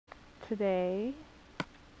today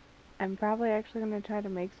I'm probably actually gonna try to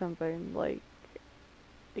make something like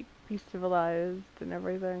be civilized and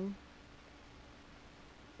everything.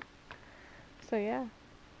 So yeah,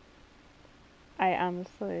 I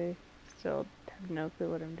honestly still have no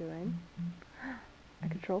clue what I'm doing. I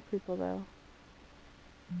control people though.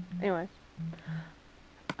 Anyways,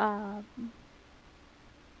 um,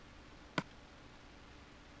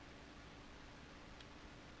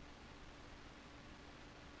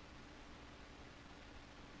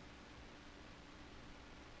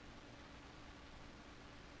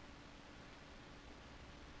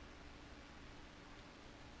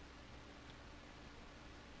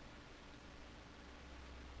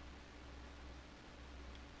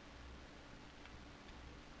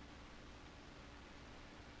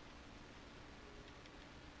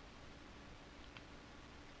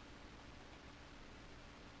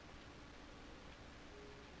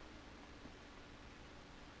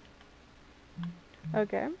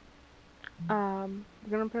 okay.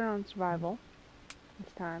 We're gonna put it on survival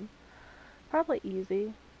this time. Probably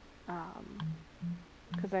easy,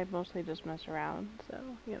 because I mostly just mess around, so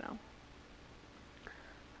you know.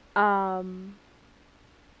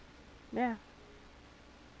 Yeah.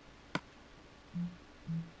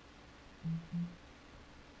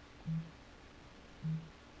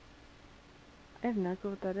 I have no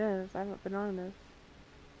clue what that is. I haven't been on this.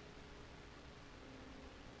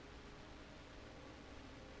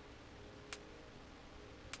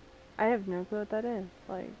 I have no clue what that is,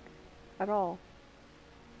 like, at all.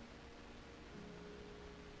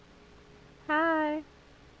 Hi!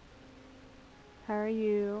 How are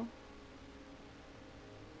you?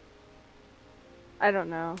 I don't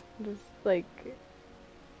know. Just, like,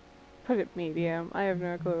 put it medium. I have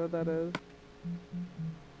no clue what that is.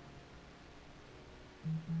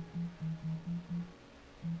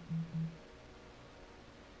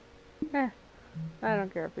 Eh, I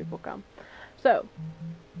don't care if people come. So,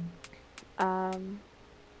 um,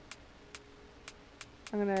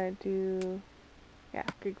 I'm gonna do, yeah,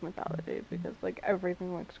 Greek mythology, because, like,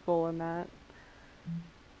 everything looks cool in that.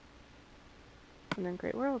 And then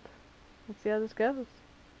Great World. Let's see how this goes.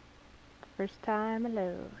 First time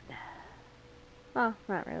alone. Oh,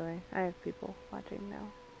 not really. I have people watching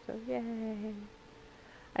now, so yay.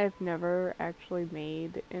 I've never actually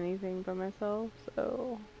made anything by myself,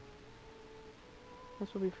 so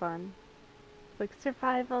this will be fun. Like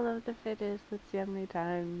survival of the fittest. Let's see how many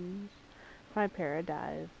times my para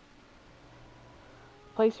dies.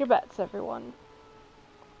 Place your bets, everyone.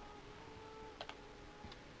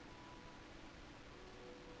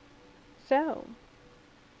 So,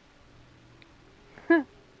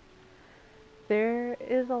 there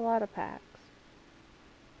is a lot of packs.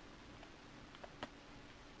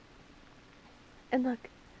 And look,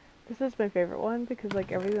 this is my favorite one because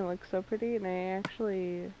like everything looks so pretty, and I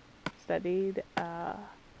actually studied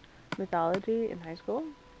mythology in high school,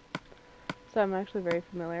 so I'm actually very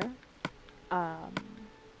familiar um,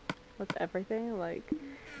 with everything. Like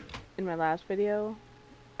in my last video,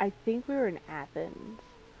 I think we were in Athens.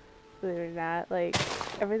 Believe it or not, like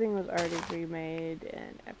everything was already remade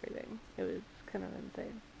and everything. It was kind of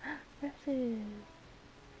insane. Roses.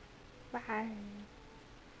 Bye.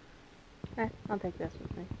 I'll take this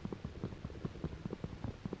with me.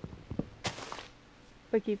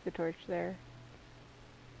 But keep the torch there.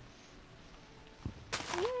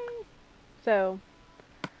 Yay. So,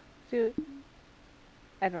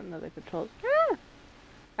 I don't know the controls.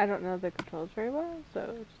 I don't know the controls very well,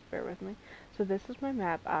 so just bear with me. So this is my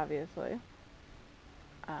map, obviously.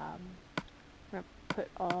 I'm gonna put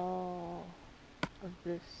all of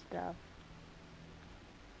this stuff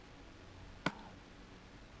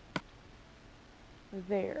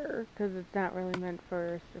there, because it's not really meant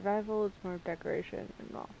for survival, it's more decoration and,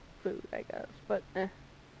 well, food, I guess, but eh.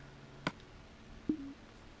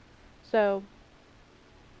 So,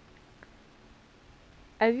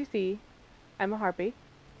 as you see, I'm a harpy.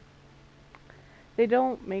 They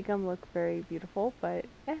don't make them look very beautiful, but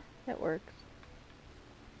it works.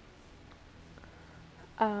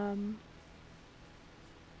 Um,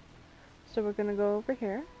 so we're gonna go over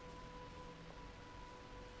here.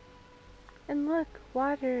 And look,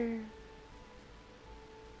 water.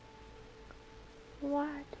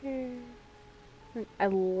 Water. I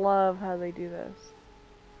love how they do this.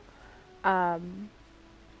 I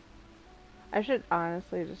should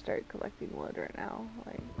honestly just start collecting wood right now.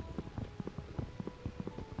 Like,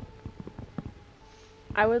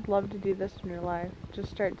 I would love to do this in real life.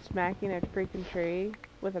 Just start smacking a freaking tree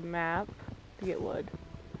with a map to get wood.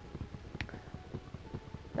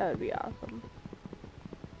 That would be awesome.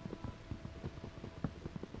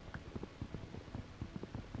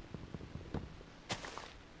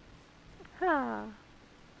 Ha!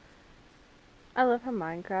 I love how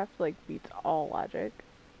Minecraft, like, beats all logic.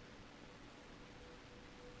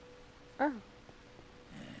 Oh.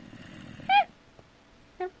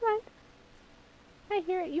 Never mind. I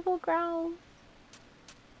hear evil growls.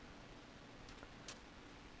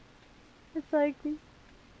 It's like,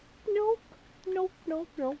 nope, nope, nope,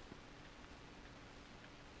 nope.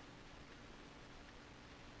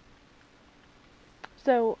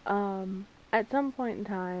 So, at some point in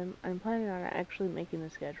time, I'm planning on actually making a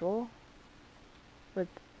schedule with,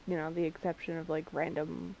 the exception of, like,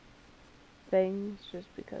 random things, just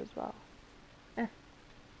because, well,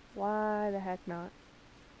 why the heck not?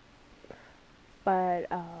 But,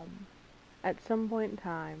 at some point in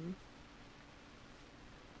time,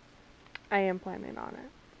 I am planning on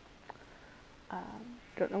it.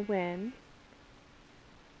 Don't know when.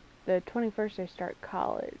 The 21st I start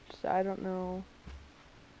college, so I don't know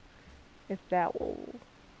if that will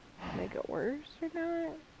make it worse or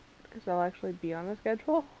not, because I'll actually be on a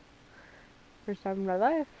schedule. First time in my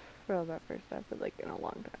life. Well, not first time, but like in a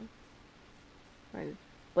long time.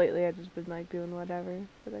 Lately I've just been like doing whatever.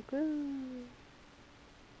 But like, woo.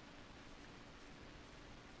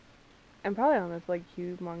 I'm probably on this like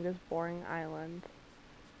humongous boring island.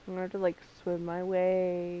 I'm gonna have to like swim my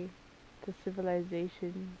way to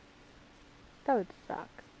civilization. That would suck.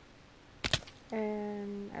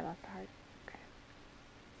 And I lost a heart. Okay.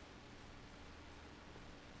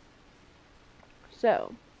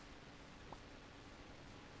 So,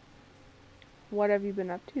 what have you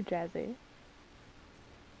been up to, Jazzy?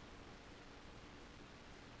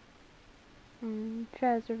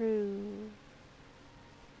 Jazzaroo.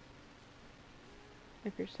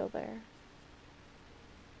 If you're still there.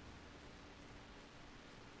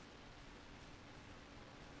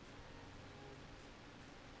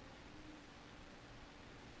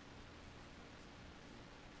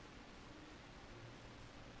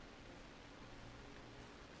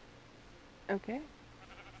 Okay.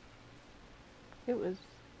 It was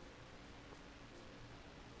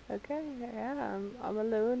okay. Yeah, I'm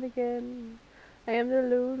alone again. I am the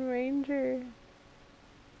Lone Ranger.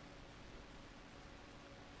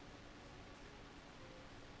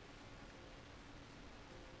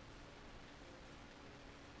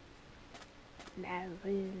 I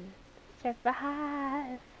will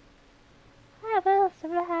survive. I will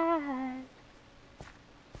survive.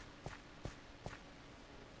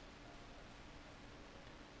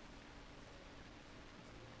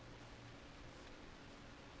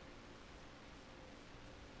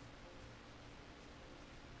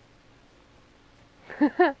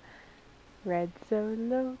 Red Zone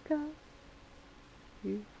Loco,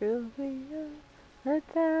 you fill me up.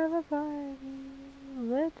 Let's have a party.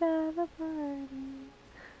 Let's have a party.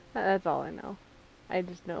 That's all I know. I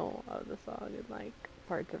just know of the song and like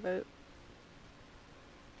parts of it.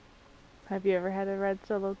 Have you ever had a red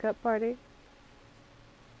solo cup party?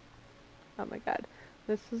 Oh my god.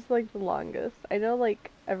 This is like the longest. I know like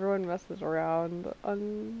everyone messes around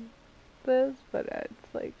on this, but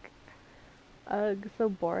it's like, ugh, so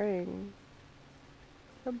boring.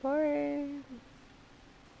 So boring.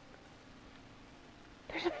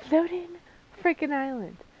 There's a floating freaking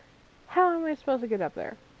island. How am I supposed to get up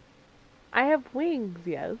there? I have wings,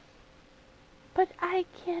 yes. But I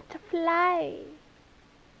can't fly.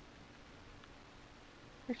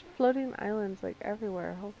 There's floating islands like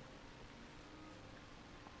everywhere.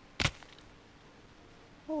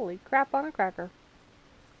 Holy crap on a cracker.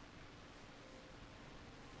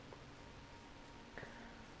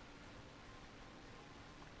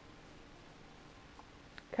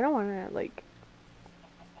 Kinda wanna like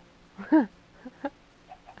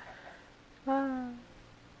ah,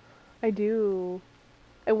 I do.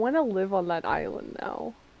 I wanna live on that island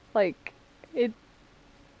now. Like it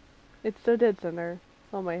it's so dead center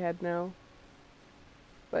on my head now.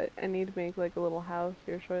 But I need to make like a little house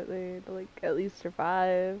here shortly to like at least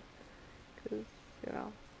survive. Cause, you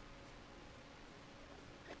know,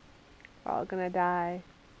 we're all gonna die.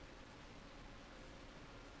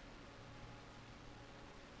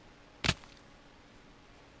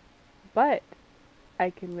 But I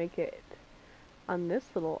can make it on this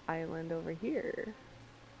little island over here.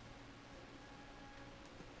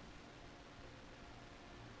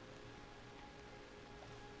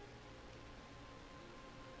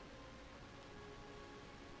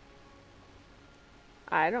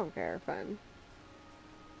 I don't care, fun.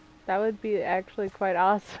 That would be actually quite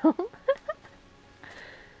awesome.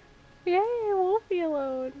 Yay, I won't be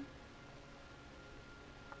alone.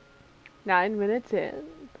 9 minutes in,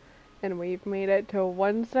 and we've made it to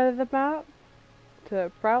one side of the map,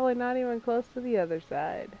 to probably not even close to the other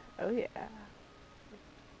side. Oh yeah.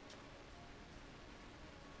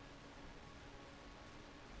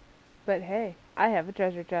 But hey, I have a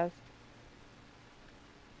treasure chest.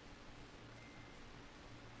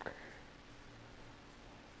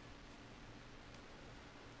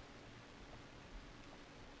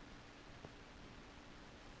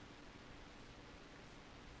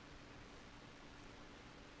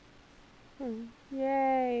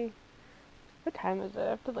 Yay! What time is it? I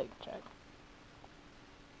have to like check.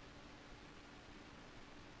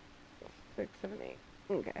 6, 7, 8.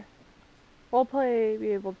 Okay. We'll be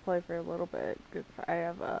able to play for a little bit because I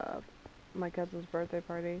have my cousin's birthday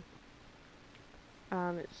party.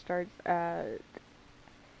 It starts at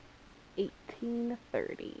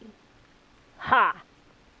 18:30. Ha!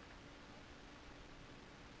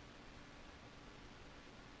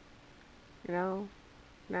 You know,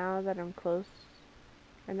 now that I'm close,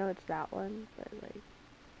 I know it's that one, but like,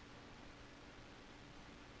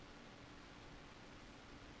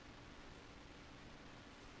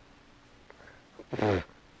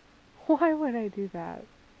 why would I do that?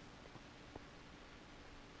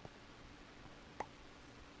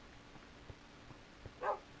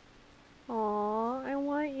 Aw, I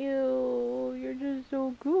want you. You're just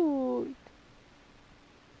so good.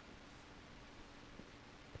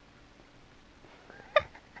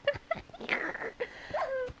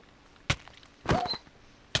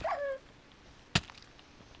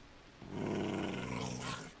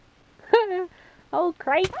 Oh,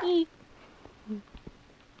 crikey.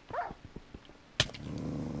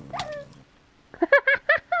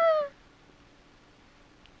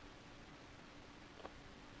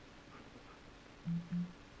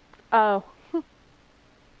 Oh,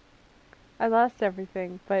 I lost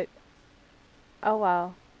everything, but oh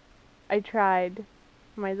well. I tried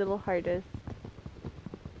my little hardest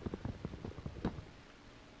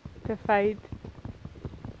to fight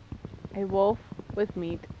a wolf with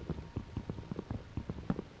meat.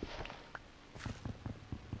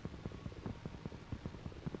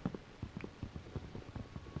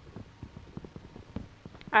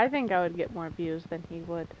 I think I would get more views than he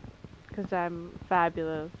would, because I'm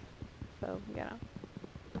fabulous. So, you know.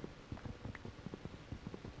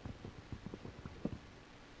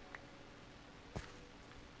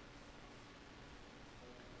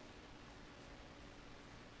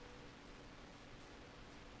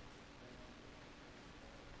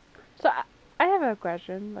 So, I have a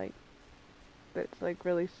question, like, that's, like,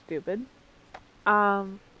 really stupid.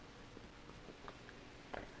 Um,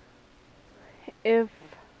 if,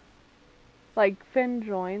 like, Finn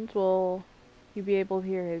joins, will you be able to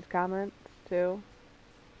hear his comments, too?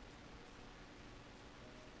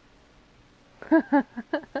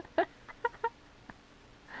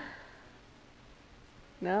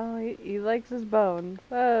 No, he likes his bones.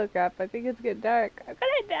 Oh crap, I think it's getting dark. I'm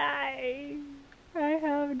gonna die! I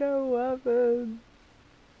have no weapons.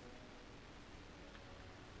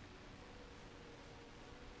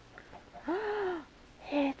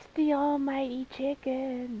 It's the almighty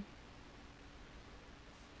chicken.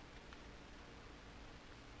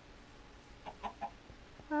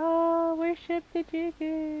 Oh, worship the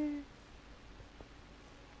chicken.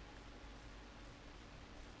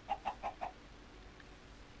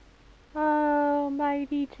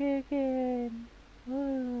 Almighty chicken.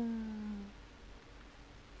 Ooh.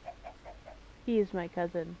 He is my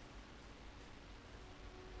cousin.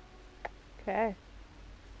 Okay.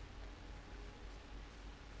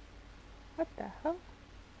 What the hell?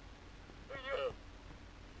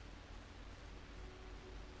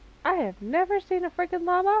 I have never seen a freaking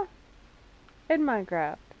llama in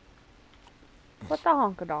Minecraft. What the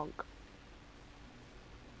honka-donk?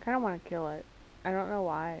 Kinda wanna kill it. I don't know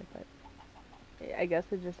why, but I guess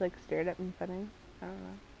it just like stared at me funny. I don't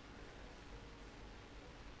know.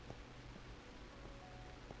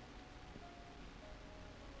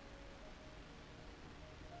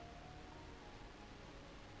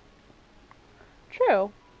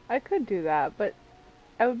 True. I could do that, but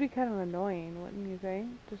that would be kind of annoying, wouldn't you think?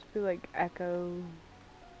 Just be like echo.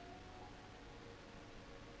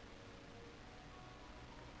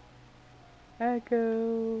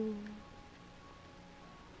 Echo.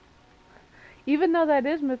 Even though that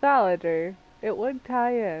is mythology, it would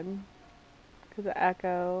tie in. Because of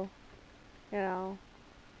echo, you know.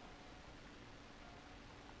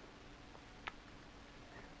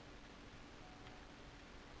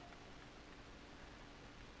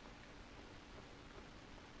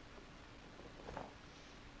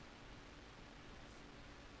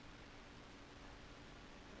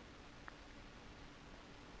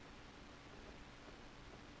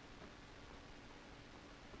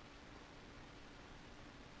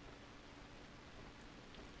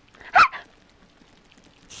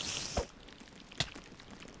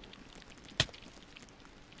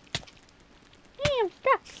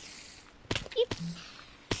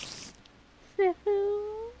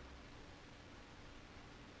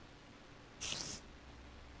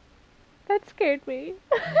 scared me.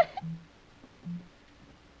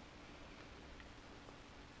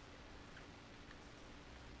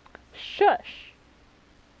 Shush.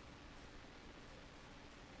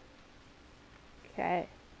 Okay.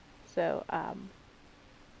 So,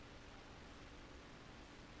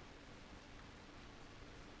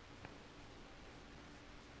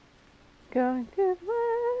 going to the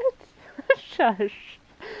woods. Shush.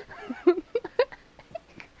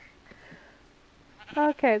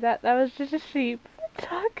 Okay, that was just a sheep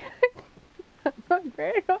talking. I'm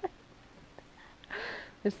very annoyed.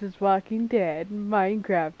 This is Walking Dead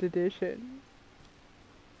Minecraft edition.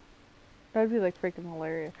 That'd be like freaking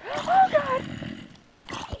hilarious. Oh god!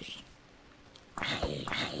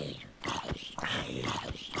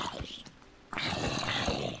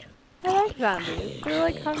 I like zombies. They're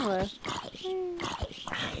like harmless.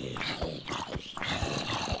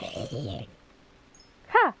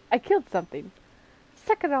 Ha! I killed something.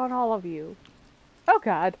 Suck it on all of you. Oh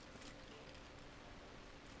god.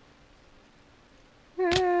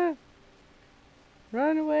 Ah,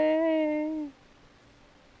 run away.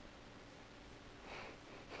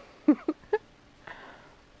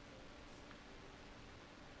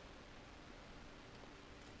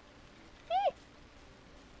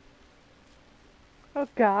 Oh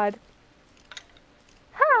god.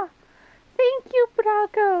 Ha! Thank you,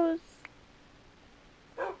 Broncos.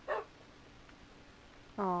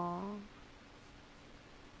 Aww.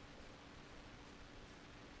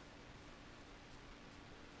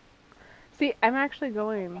 See, I'm actually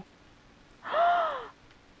going. I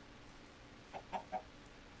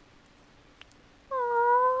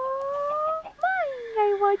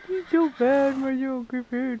want you so bad, my little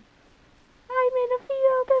griffin. I'm in a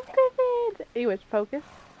field of griffins. Anyways, focus,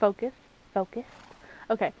 focus, focus.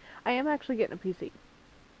 Okay, I am actually getting a PC.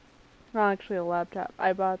 Not actually a laptop.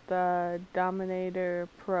 I bought the Dominator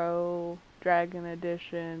Pro Dragon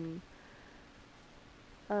Edition.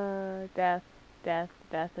 Death,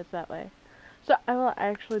 it's that way. So I will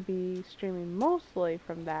actually be streaming mostly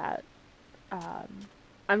from that.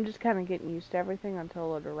 I'm just kind of getting used to everything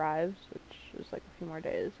until it arrives, which is like a few more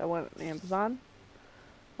days. I went on Amazon.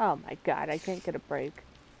 Oh my god, I can't get a break.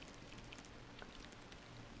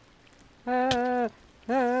 Ah,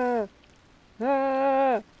 ah,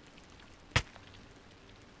 ah.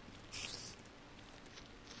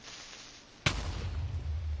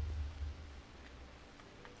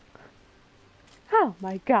 Oh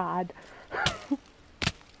my god.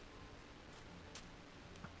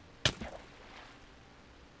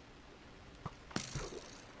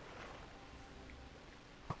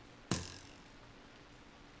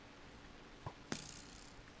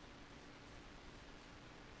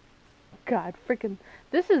 God, freaking,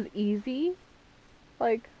 this is easy.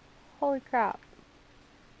 Like, holy crap.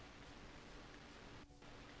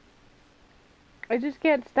 I just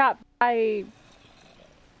can't stop.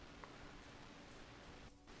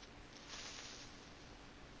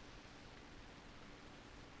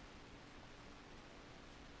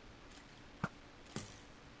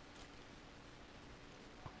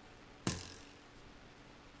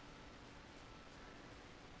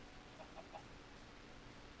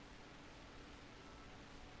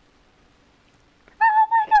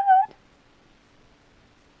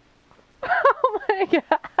 Oh my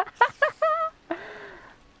god.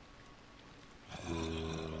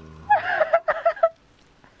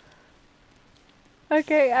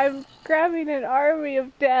 Okay, I'm grabbing an army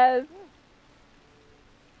of death.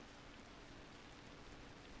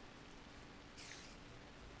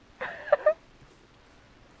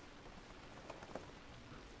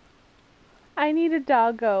 I need a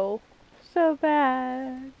doggo. So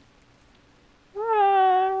bad.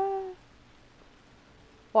 Ah.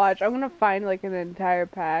 Watch, I'm gonna find like an entire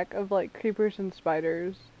pack of like creepers and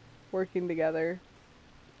spiders working together.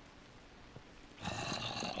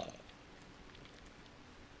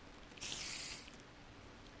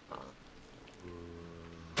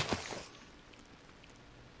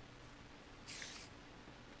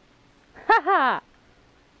 Haha!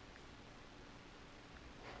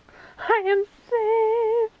 I am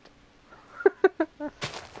saved!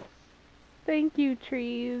 Thank you,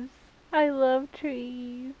 trees. I love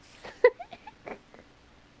trees.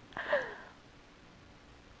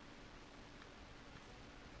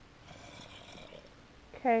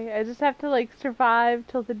 Okay, I just have to like survive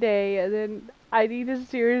till the day and then I need to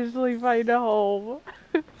seriously find a home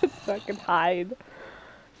so I can hide.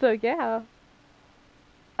 So yeah.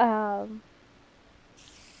 Um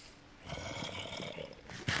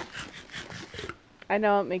I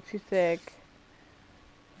know it makes you sick,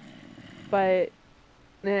 but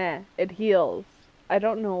it heals. I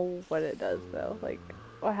don't know what it does though. Like,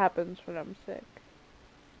 what happens when I'm sick?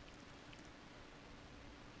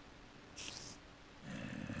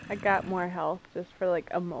 I got more health just for like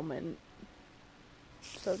a moment,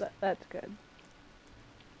 so that's good.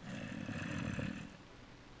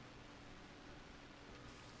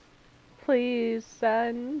 Please,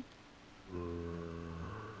 son.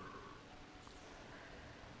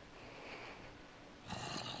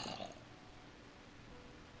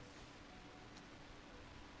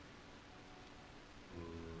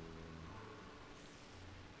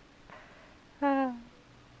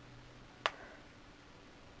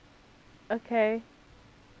 Okay.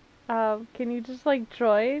 Can you just like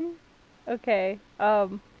join? Okay.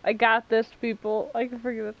 I got this, people. I can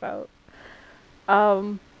figure this out.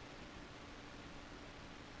 Um,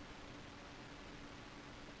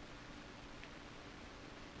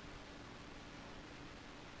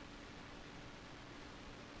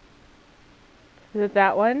 is it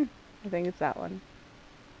that one? I think it's that one.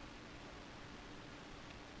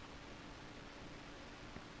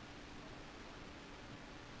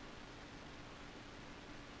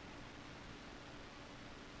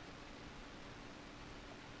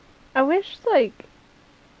 I wish, like,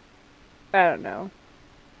 I don't know.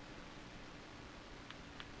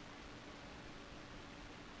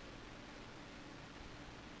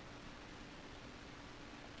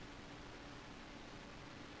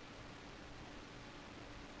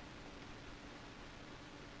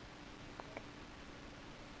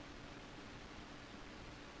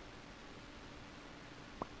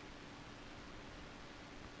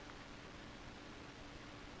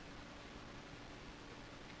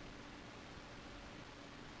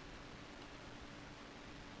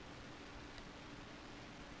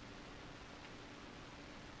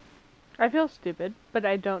 I feel stupid, but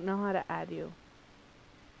I don't know how to add you.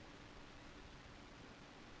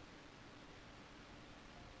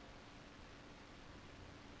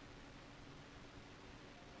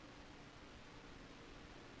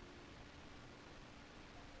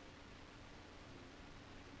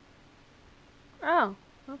 Oh,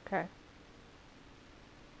 okay.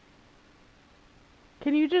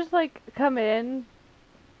 Can you just like come in,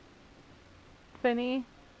 Finny?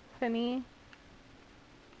 Finny?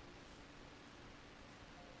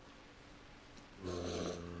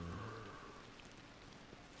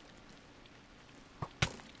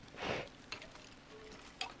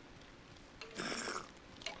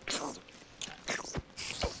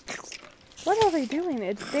 What are they doing?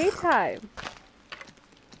 It's daytime.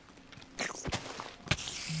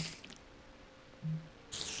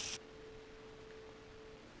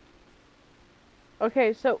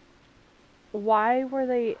 Okay, so why were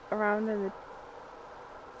they around in the...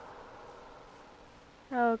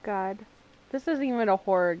 Oh god. This isn't even a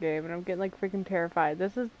horror game and I'm getting like freaking terrified.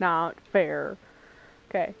 This is not fair.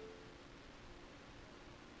 Okay.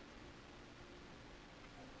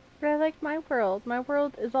 But I like my world. My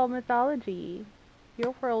world is all mythology.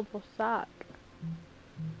 Your world will suck.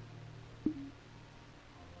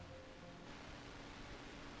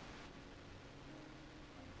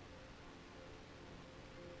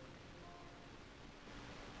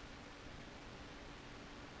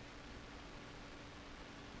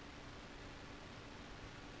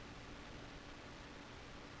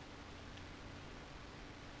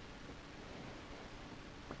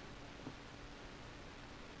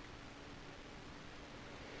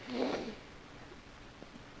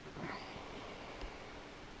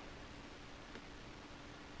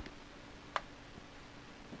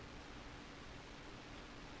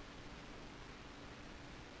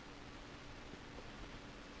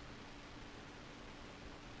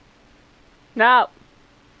 No.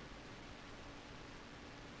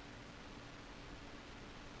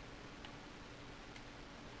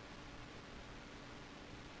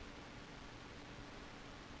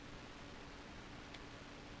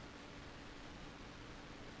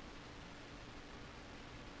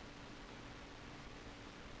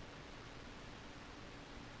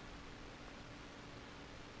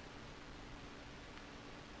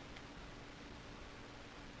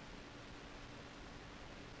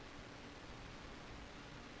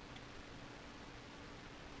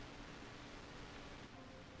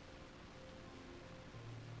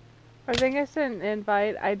 I think I sent an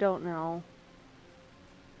invite. I don't know.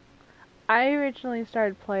 I originally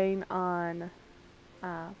started playing on,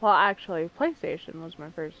 well, actually, PlayStation was my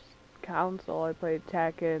first console. I played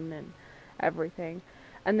Tekken and everything.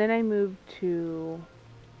 And then I moved to,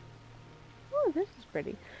 oh, this is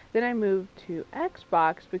pretty. Then I moved to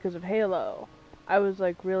Xbox because of Halo. I was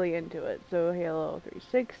like really into it. So Halo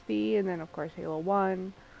 360 and then of course Halo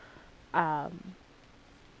 1. Um,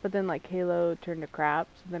 But then like Halo turned to crap,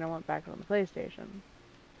 so then I went back on the PlayStation.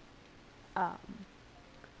 Um,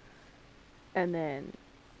 and then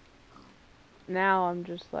now I'm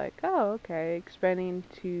just like, oh, okay, expanding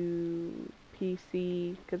to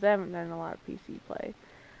PC, because I haven't done a lot of PC play.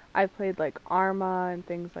 I played like Arma and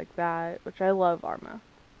things like that, which I love Arma.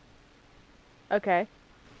 Okay.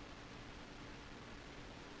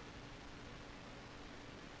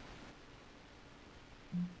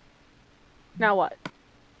 Now what?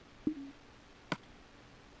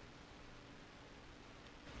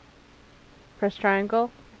 Press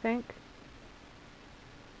triangle, I think.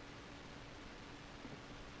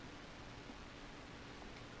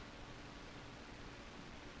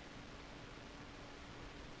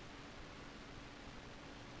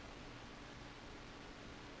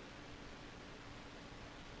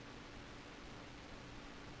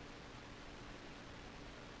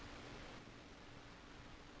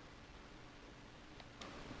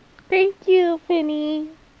 Thank you, Finny.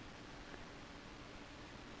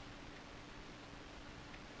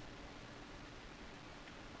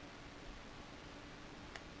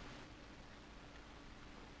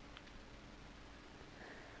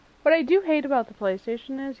 What I do hate about the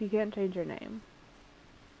PlayStation is you can't change your name.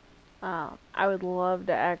 I would love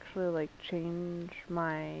to actually like change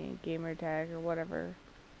my gamer tag or whatever.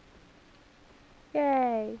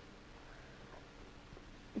 Yay!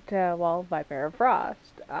 To, well, Viper of Frost.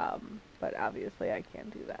 But obviously I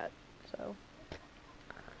can't do that, so.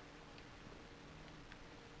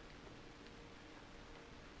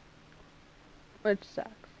 Which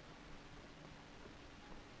sucks.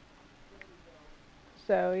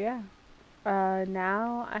 So yeah.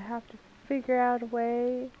 Now I have to figure out a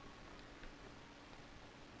way.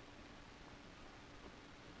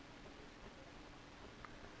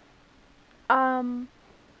 Um,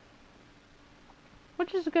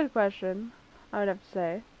 which is a good question, I would have to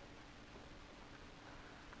say.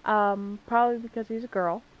 Probably because he's a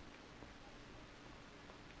girl.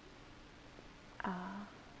 Uh,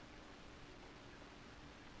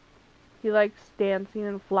 he likes dancing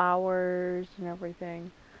and flowers and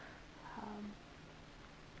everything. Um,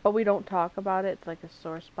 but we don't talk about it. It's like a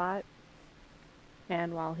sore spot.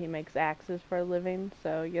 And while he makes axes for a living,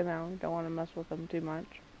 so, you know, don't want to mess with him too much.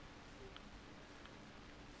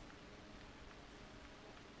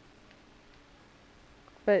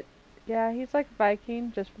 But, yeah, he's like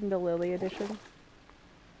Viking, just from the Lily edition.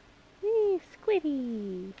 Yee,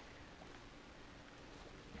 Squiddy!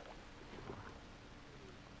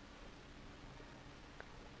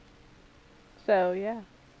 So, yeah.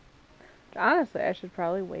 Honestly, I should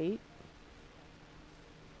probably wait.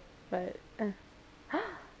 But,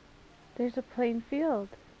 there's a plain field.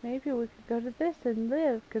 Maybe we could go to this and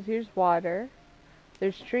live, because here's water.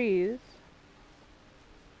 There's trees.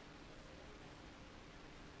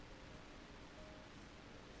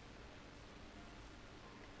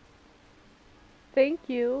 Thank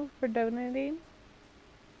you for donating.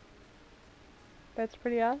 That's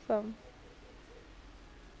pretty awesome.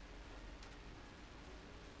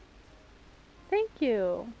 Thank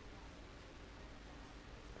you.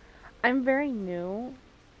 I'm very new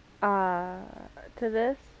uh, to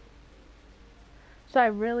this, so I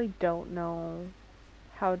really don't know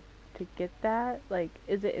how to get that. Like,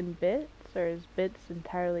 is it in bits or is bits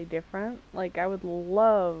entirely different? Like, I would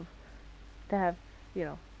love to have,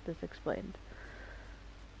 this explained.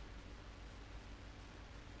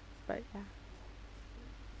 But yeah.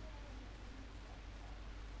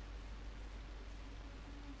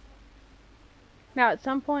 Now, at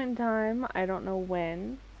some point in time, I don't know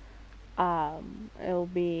when, it'll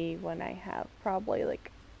be when I have probably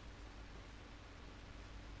like,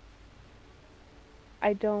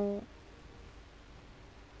 I don't,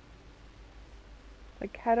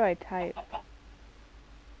 like, how do I type?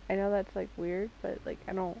 I know that's like weird, but like,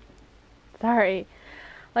 I don't, sorry.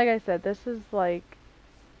 Like I said, this is like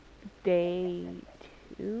day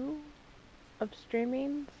 2 of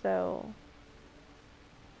streaming, so,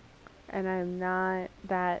 and I'm not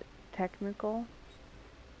that technical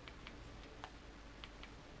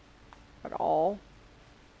at all.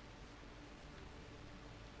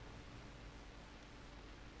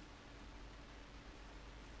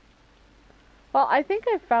 Well, I think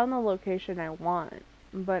I found the location I want,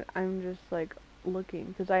 but I'm just like looking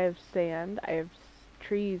because I have sand, I have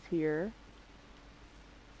trees here,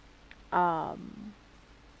 um,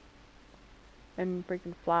 and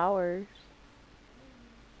freaking flowers.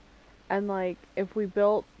 And like, if we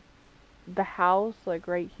built the house like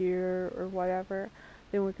right here or whatever,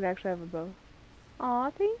 then we could actually have a boat. Aw,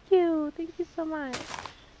 thank you so much.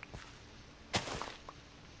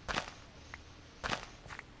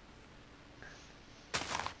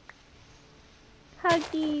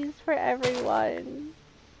 Huggies for everyone.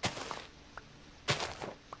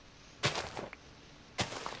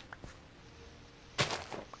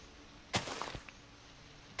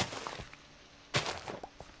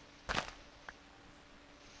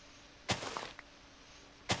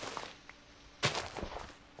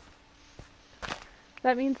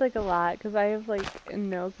 That means like a lot because I have like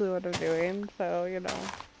no clue what I'm doing, so you know.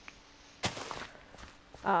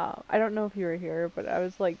 I don't know if you were here, but I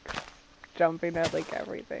was like jumping at like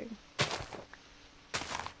everything.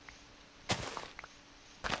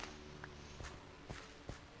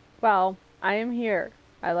 Well, I am here.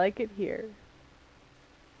 I like it here.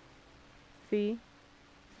 See?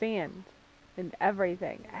 Sand. And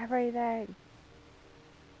everything. Everything.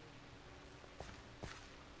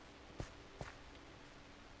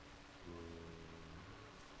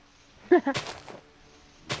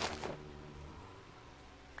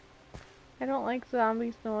 I don't like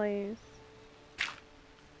zombies noise.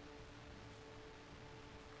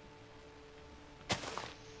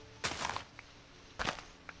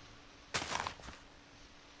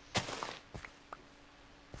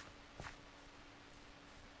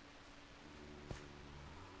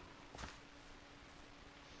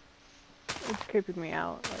 It's creeping me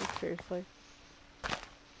out, like seriously.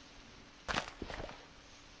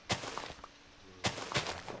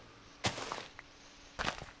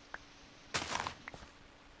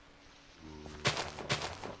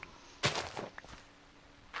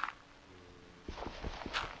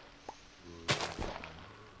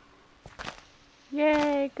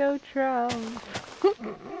 Yay, go Trump!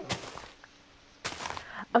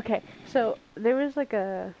 Okay, so there was like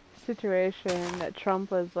a situation that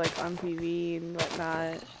Trump was like on TV and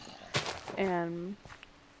whatnot, and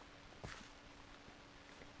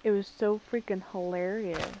it was so freaking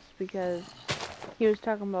hilarious because he was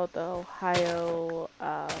talking about the Ohio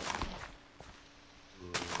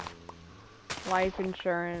life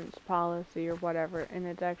insurance policy or whatever, and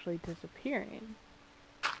it's actually disappearing.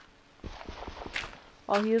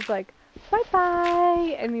 While he was like, bye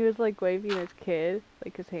bye, and he was like waving his kid,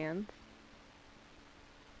 like his hands.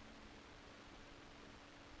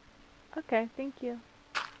 Okay, thank you.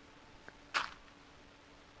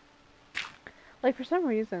 Like for some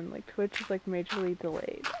reason, like Twitch is like majorly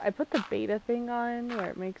delayed. I put the beta thing on where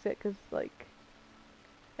it makes it, cause like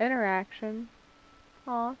interaction.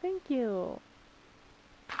 Aw, thank you.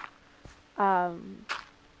 Um,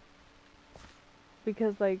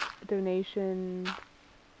 because like donation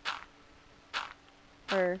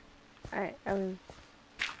or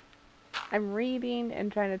I'm reading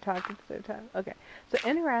and trying to talk at the same time. Okay, so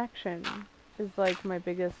interaction is like my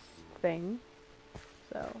biggest thing.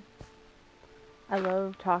 So I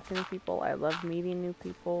love talking to people. I love meeting new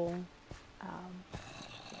people. Um,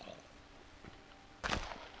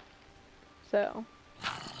 so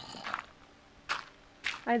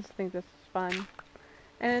I just think this is fun,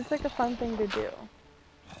 and it's like a fun thing to do.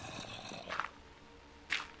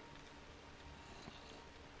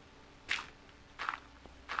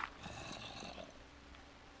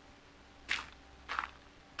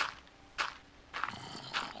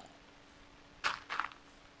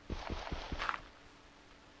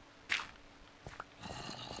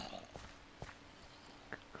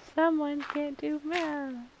 Someone can't do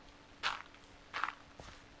math.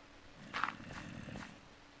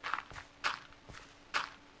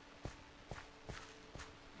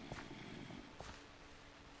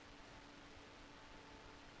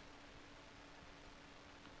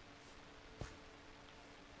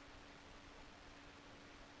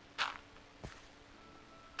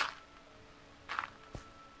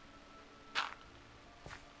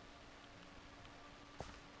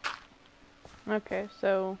 Okay,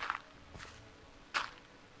 so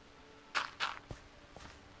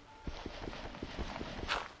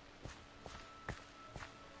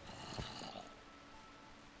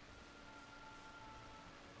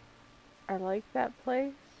I like that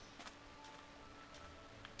place,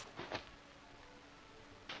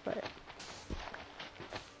 but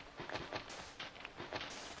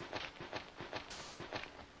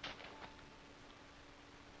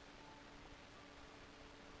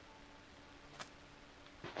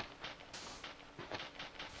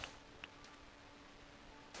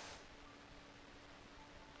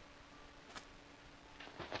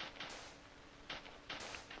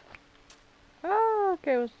oh,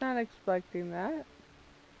 okay, I was not expecting that.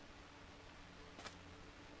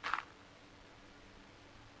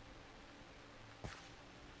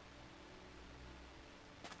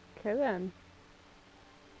 Okay then.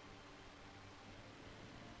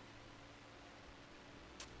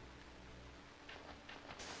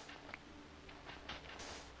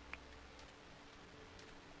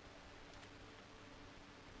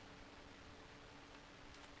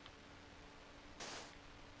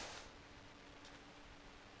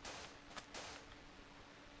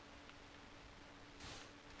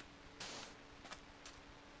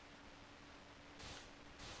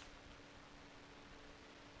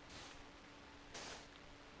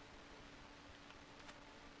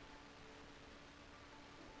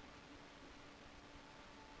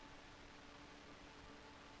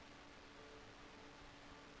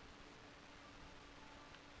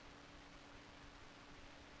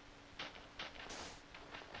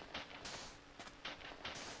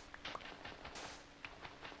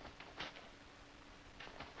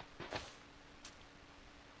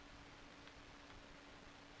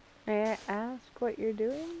 May I ask what you're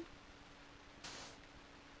doing?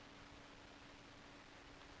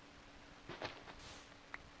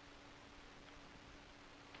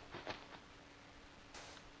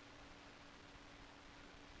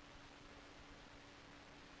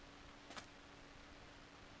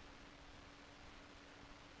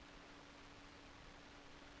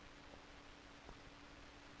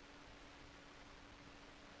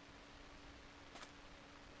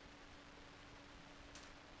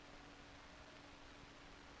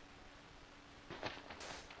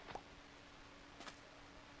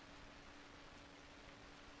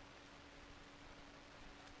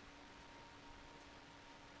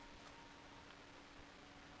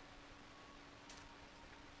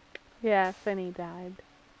 Yeah, Finny died.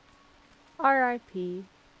 R.I.P.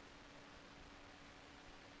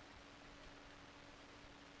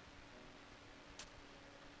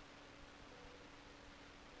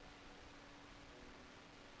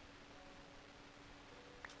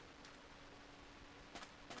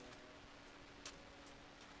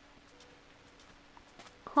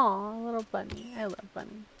 Aw, little bunny. I love bunny.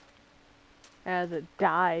 As it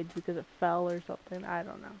died because it fell or something. I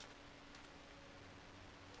don't know.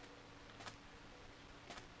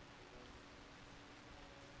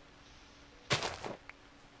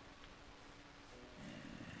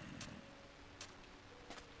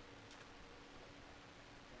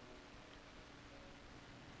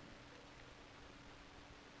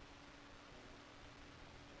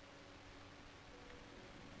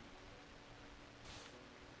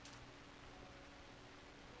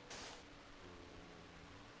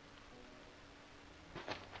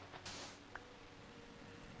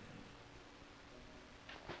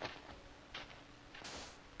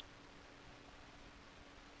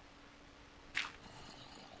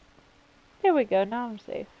 There we go. Now I'm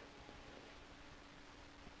safe.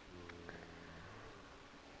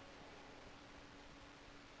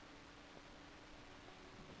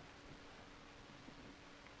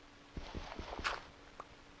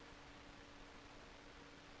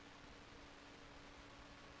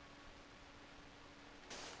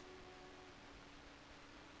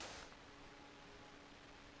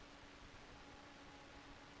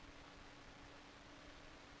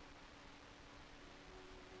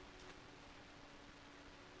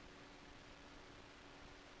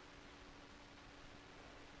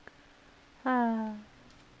 Ah,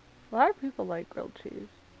 a lot of people like grilled cheese.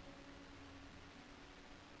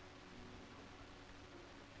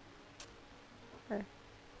 Okay.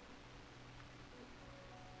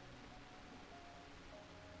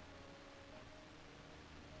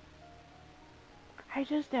 I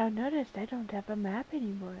just now noticed I don't have a map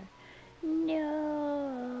anymore. No.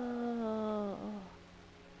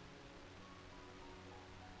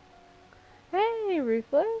 Hey,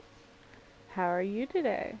 Ruthless. How are you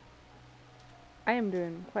today? I am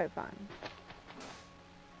doing quite fine.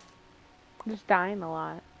 Just dying a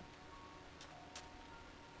lot.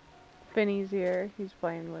 Finny's here. He's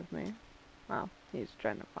playing with me. Well, he's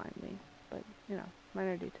trying to find me. But, you know,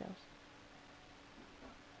 minor details.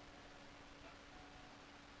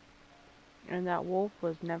 And that wolf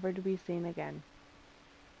was never to be seen again.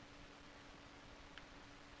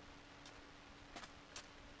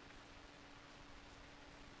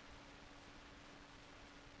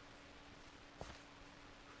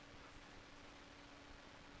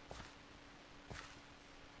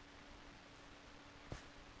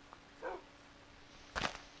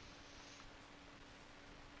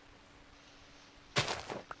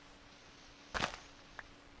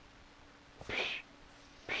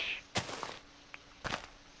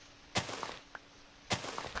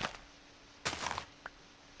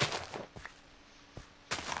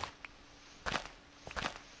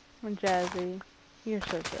 And Jazzy, you're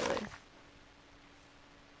so silly.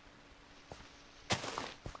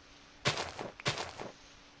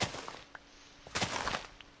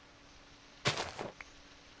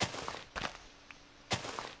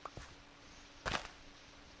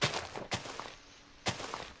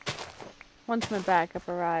 Once my backup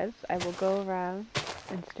arrives, I will go around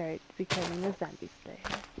and start becoming a zombie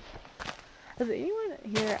slayer. Has anyone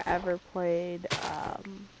here ever played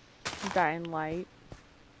Dying Light?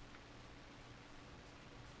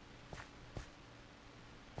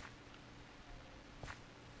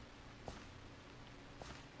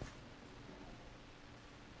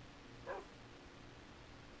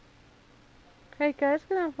 Hey guys,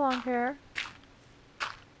 can I have long hair?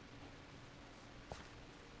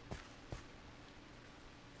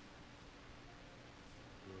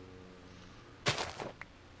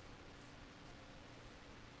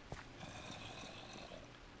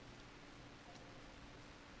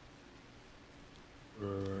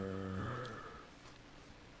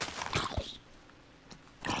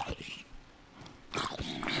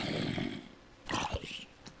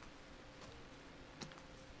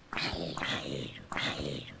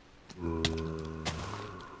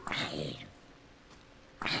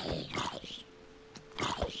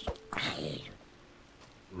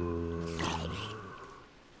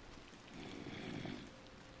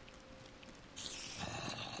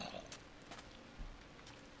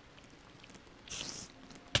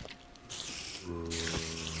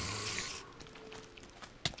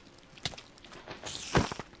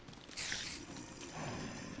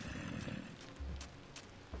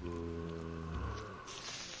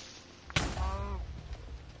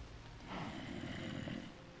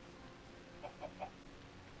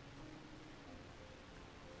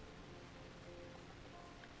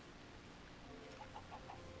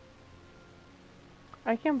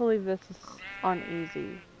 I can't believe this is on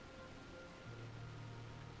easy.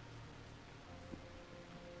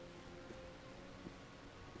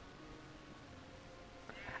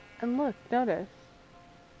 And look, notice.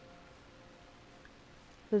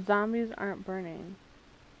 The zombies aren't burning.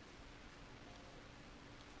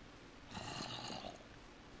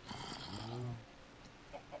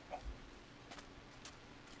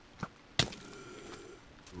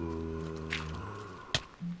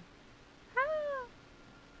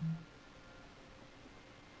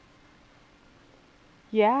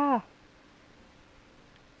 Yeah.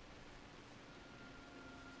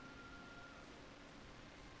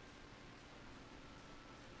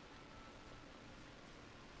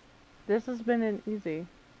 This has been an easy.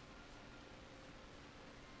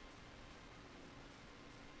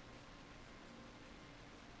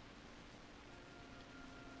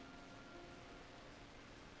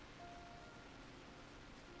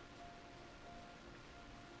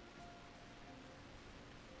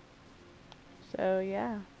 So,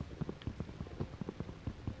 yeah.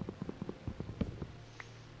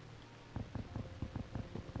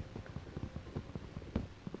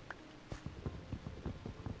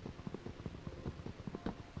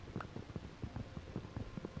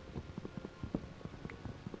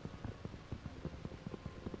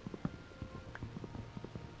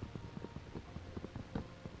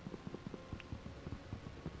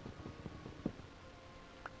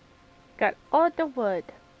 Got all the wood.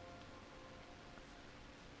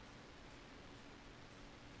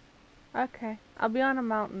 Okay. I'll be on a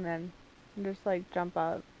mountain then. And just like jump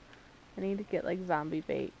up. I need to get like zombie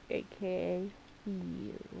bait, aka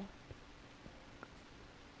you.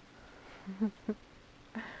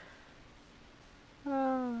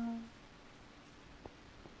 Oh.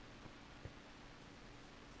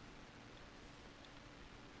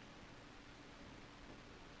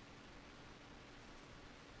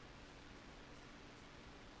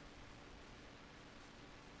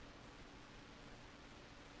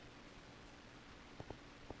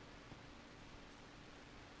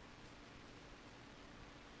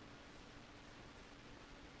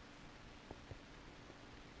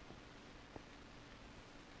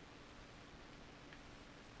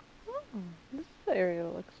 This area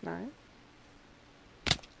looks nice.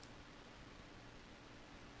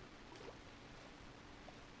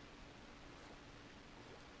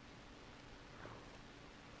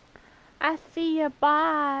 I see you,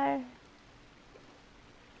 bye.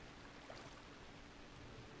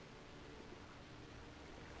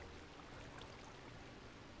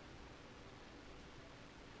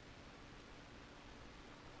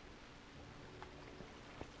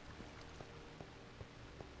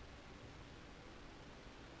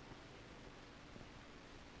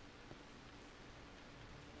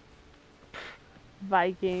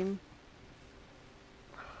 Viking.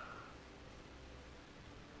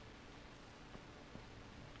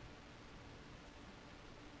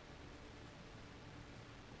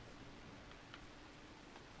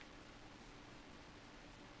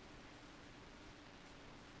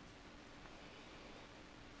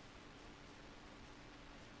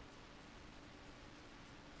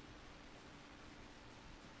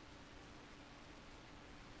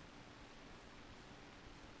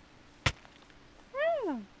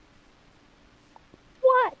 Yeah.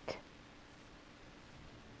 What?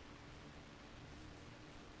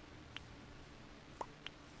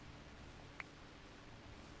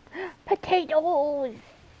 Potatoes!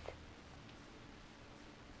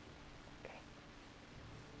 Okay.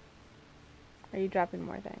 Are you dropping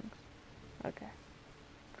more things? Okay.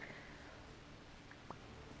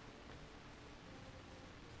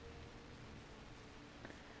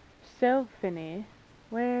 So, Finny,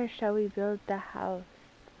 where shall we build the house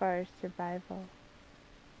for our survival?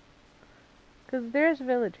 Because there's a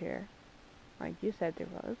village here. Like you said there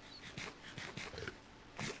was.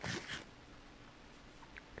 We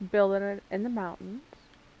could build it in the mountains.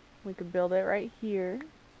 We could build it right here.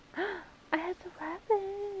 I have the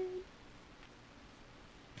weapon!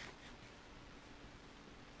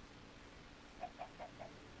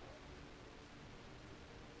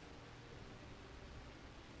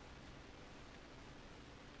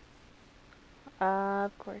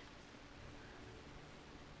 Of course.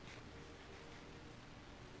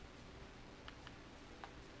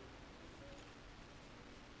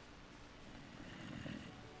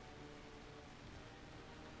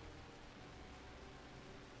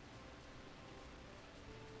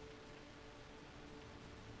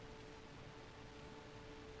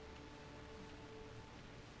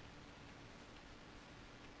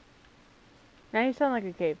 Now you sound like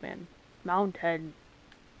a caveman. Mountain.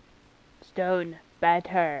 Stone.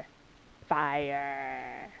 Better.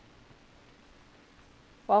 Fire.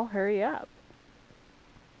 Well, hurry up.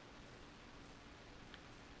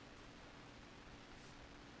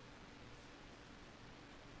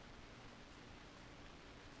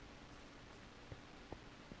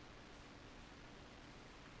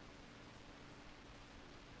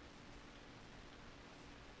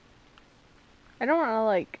 I don't want to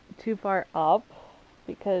like too far up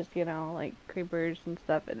because, you know, like creepers and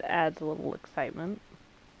stuff, it adds a little excitement.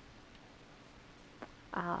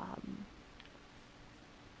 Um,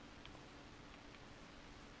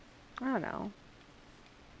 I don't know.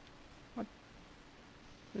 What,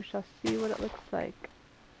 we shall see what it looks like,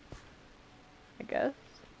 I guess.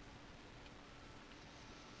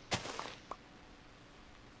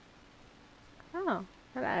 Oh,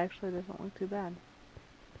 that actually doesn't look too bad.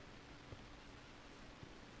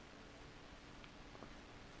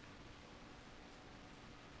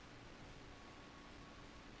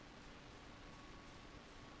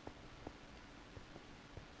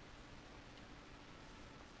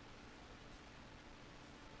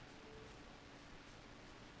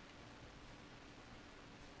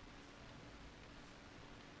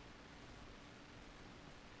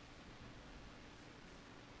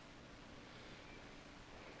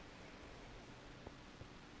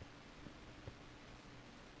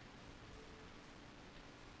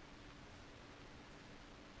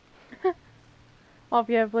 Well, if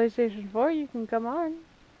you have PlayStation 4, you can come on.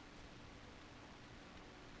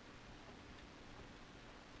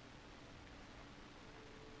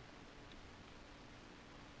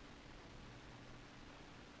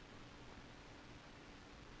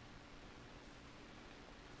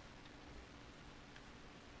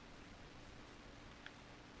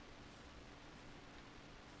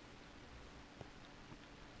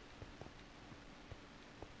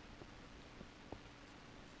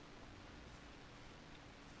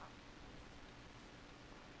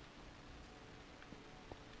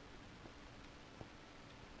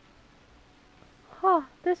 Huh,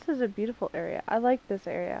 this is a beautiful area. I like this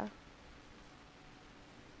area.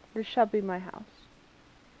 This shall be my house.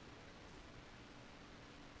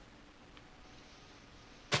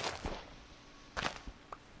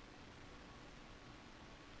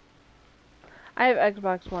 I have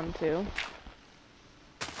Xbox One too.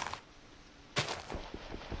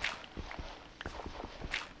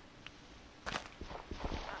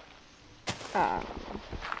 Um,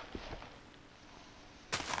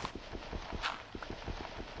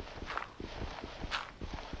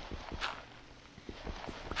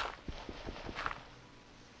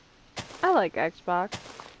 I like Xbox.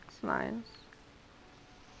 It's nice.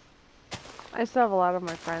 I still have a lot of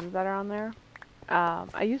my friends that are on there.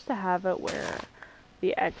 I used to have it where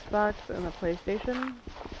the Xbox and the PlayStation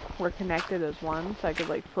were connected as one, so I could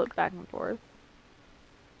like flip back and forth.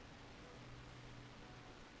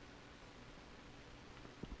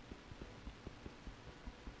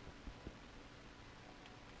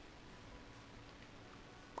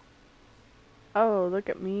 Oh, look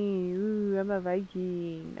at me. Ooh, I'm a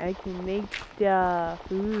Viking. I can make stuff.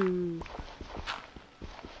 Ooh.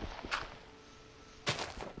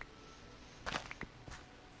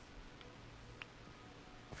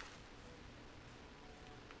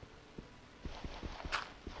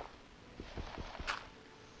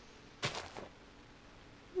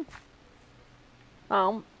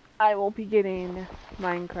 Um, I will be getting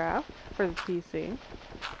Minecraft for the PC.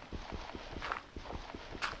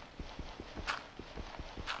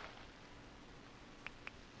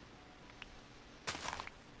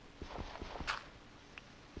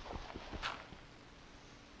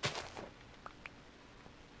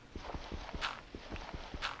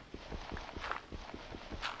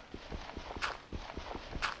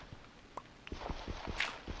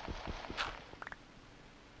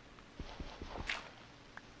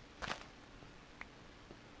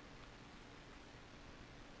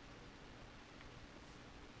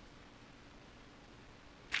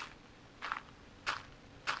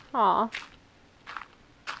 Aw,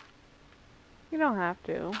 you don't have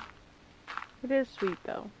to. It is sweet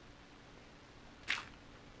though.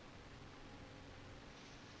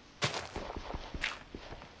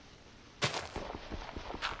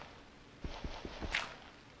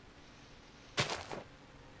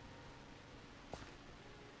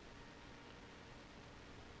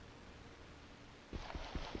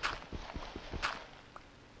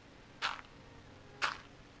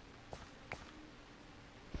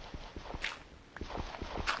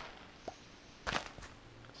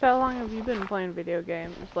 So how long have you been playing video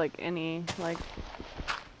games? Like any, like...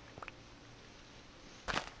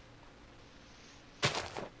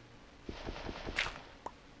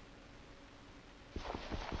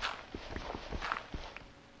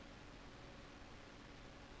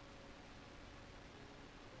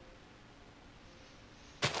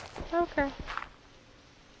 Okay.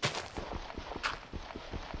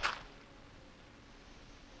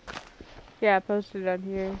 Yeah, post it on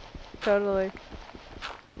here. Totally.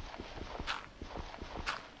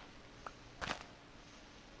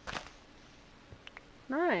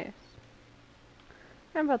 Nice.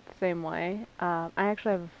 I'm about the same way. I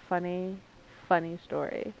actually have a funny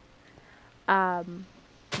story. Um,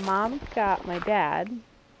 Mom got my dad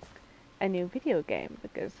a new video game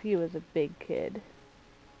because he was a big kid.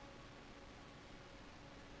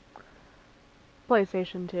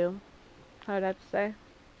 PlayStation 2, I would have to say.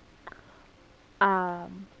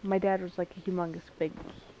 My dad was like a humongous big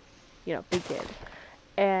kid.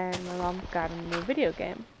 And my mom got him a new video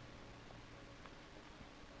game.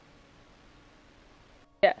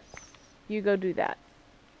 Yes, you go do that.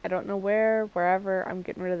 I don't know wherever, I'm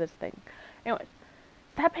getting rid of this thing. Anyways,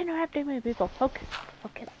 stop interrupting me, people. Focus.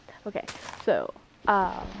 Okay. Okay. So,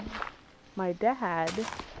 um, my dad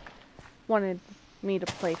wanted me to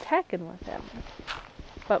play Tekken with him,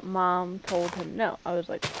 but mom told him no. I was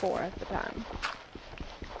like 4 at the time.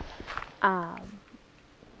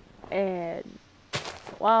 And,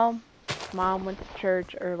 well, mom went to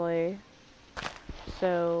church early,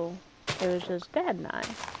 so it was just dad and I.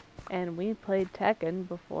 And we played Tekken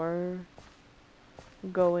before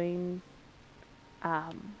going,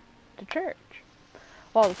 to church.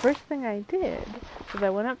 Well, the first thing I did was I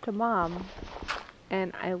went up to mom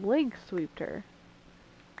and I leg sweeped her.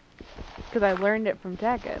 Because I learned it from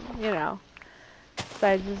Tekken, you know.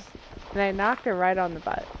 So I knocked her right on the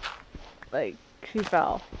butt. Like, she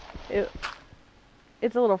fell.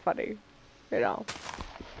 It's a little funny, you know.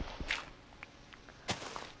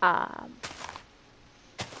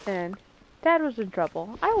 And Dad was in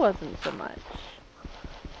trouble. I wasn't so much.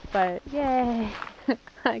 But, yay,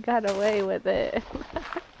 I got away with it.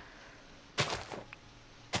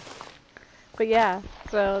 But yeah,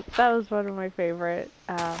 so that was one of my favorite,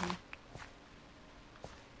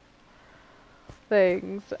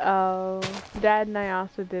 things. Dad and I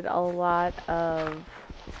also did a lot of,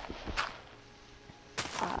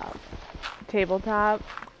 uh, tabletop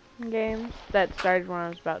games that started when I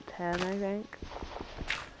was about 10, I think.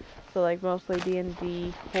 So like mostly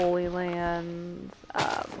D&D, Holy Lands,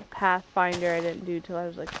 Pathfinder I didn't do till I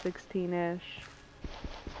was like 16-ish.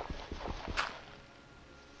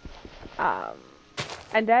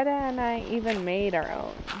 And Dad and I even made our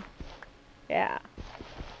own. Yeah.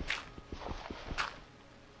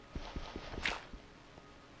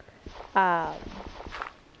 Um,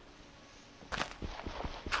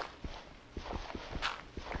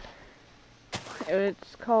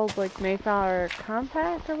 it's called like Mayflower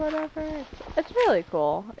Compact or whatever. It's really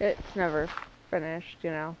cool. It's never finished,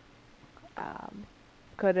 you know.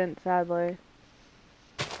 Couldn't, sadly.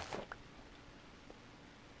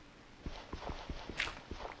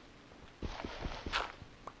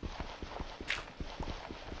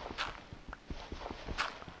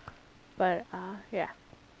 But, yeah.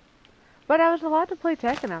 But I was allowed to play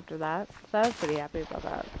Tekken after that, so I was pretty happy about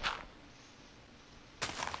that.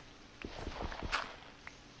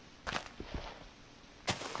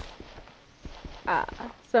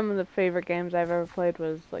 Some of the favorite games I've ever played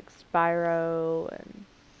was like Spyro and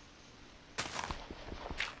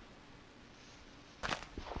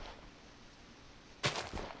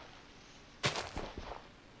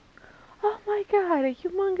oh my god, a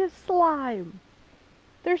humongous slime!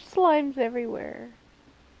 There's slimes everywhere.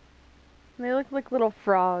 And they look like little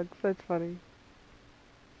frogs, that's funny.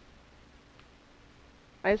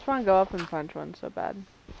 I just want to go up and punch one so bad.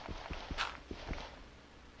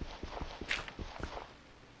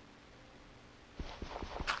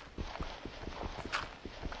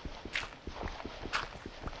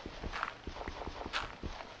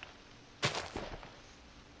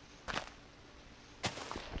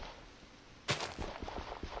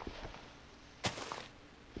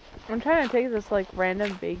 I'm trying to take this like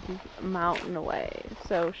random big mountain away,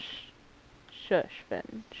 so shush,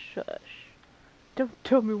 Finn, shush. Don't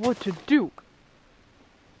tell me what to do!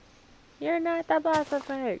 You're not the boss of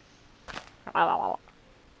me! A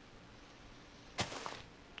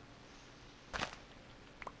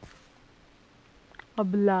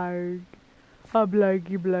blarg. A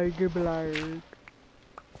blargy blargy blarg.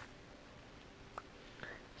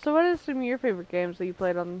 So what are some of your favorite games that you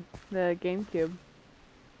played on the GameCube?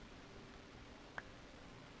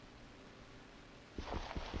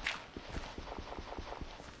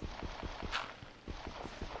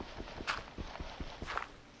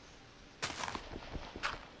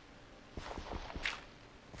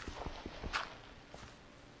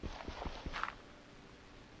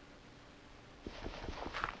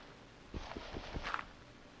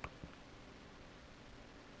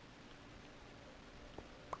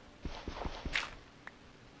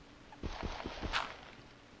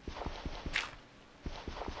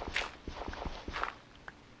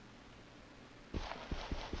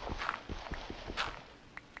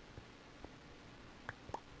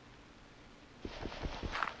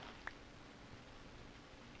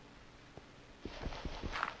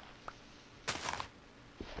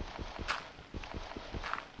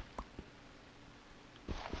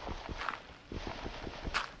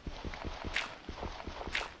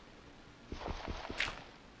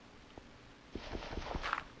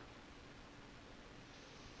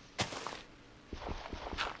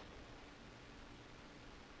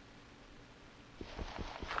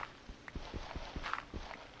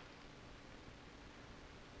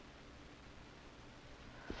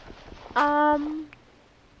 Um,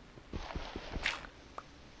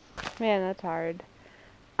 man, that's hard.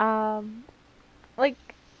 Um, like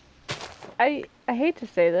I hate to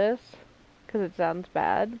say this because it sounds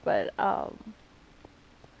bad, but I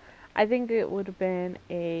think it would have been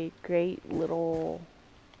a great little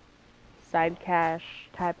side cash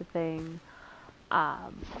type of thing.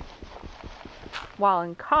 Um, while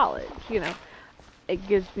in college, it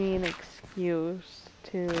gives me an excuse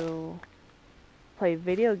to play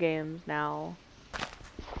video games now,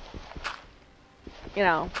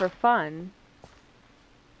 for fun.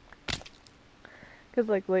 Because,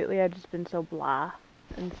 like, lately I've just been so blah.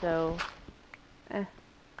 And so, eh.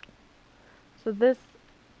 So this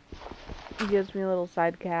gives me a little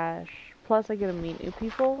side cash. Plus, I get to meet new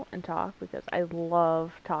people and talk because I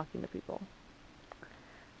love talking to people.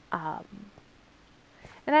 Um,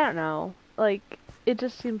 and I don't know, like, it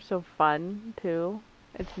just seems so fun, too.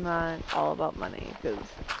 It's not all about money because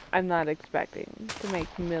I'm not expecting to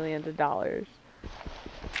make millions of dollars.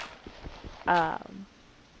 Um,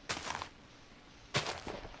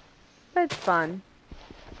 but it's fun.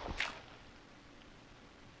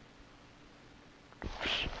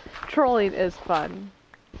 Trolling is fun.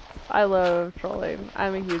 I love trolling.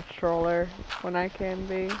 I'm a huge troller when I can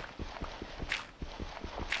be.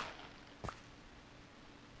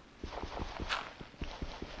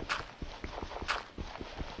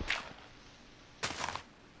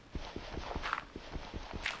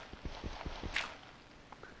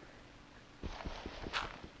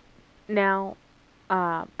 Now,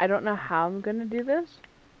 I don't know how I'm gonna do this.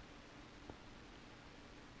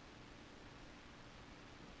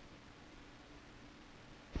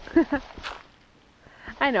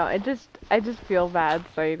 I know, I just feel bad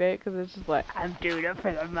saying it because it's just like, I'm doing it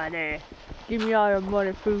for the money. Give me all your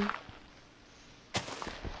money, fool.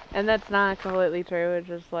 And that's not completely true. It's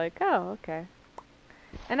just like, oh, okay.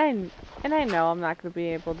 And I know I'm not gonna be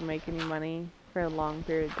able to make any money for a long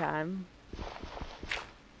period of time.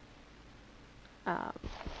 Um,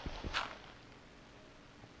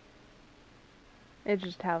 it's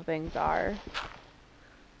just how things are.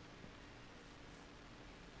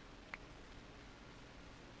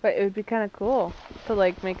 But it would be kind of cool to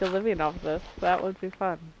like make a living off this. That would be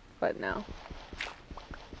fun. But no.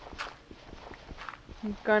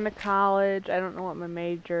 I'm going to college. I don't know what my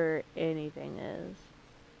major anything is.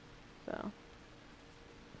 So.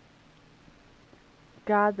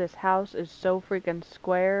 God, this house is so freaking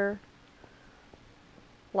square.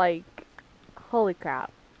 Like, holy crap.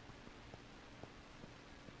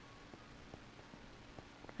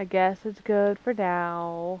 I guess it's good for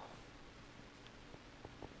now.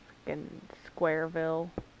 Freaking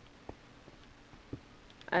Squareville.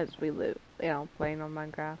 As we live, playing on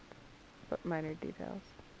Minecraft. But minor details.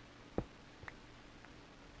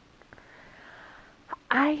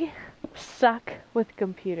 I suck with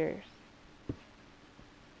computers.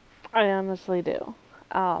 I honestly do.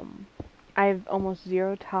 I have almost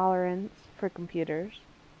zero tolerance for computers.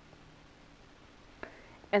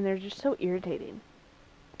 And they're just so irritating.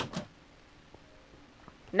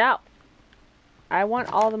 No! I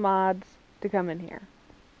want all the mods to come in here.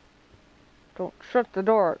 Don't shut the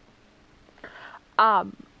door.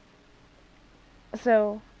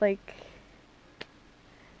 So, like,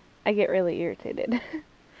 I get really irritated.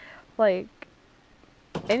 Like,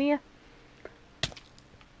 any...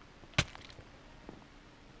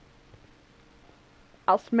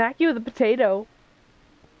 I'll smack you with a potato.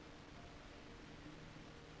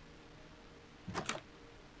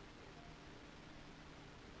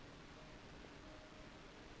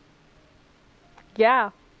 Yeah.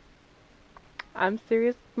 I'm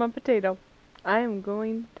serious with my potato. I am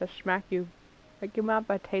going to smack you. Like you're my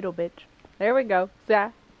potato bitch. There we go.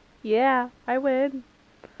 Yeah, I win.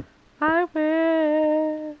 I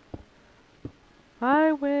win.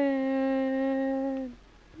 I win.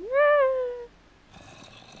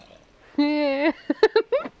 Yeah.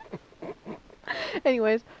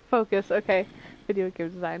 Anyways, focus. Okay. Video game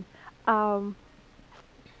design. I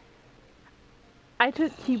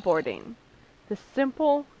took keyboarding. The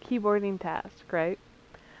simple keyboarding task, right?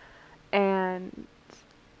 And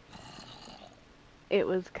it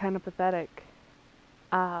was kind of pathetic.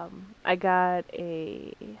 I got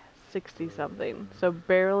a 60 something, so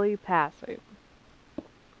barely passing.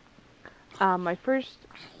 My first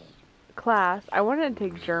class, I wanted to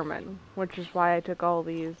take German, which is why I took all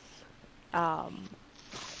these, oh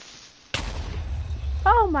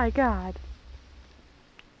my god.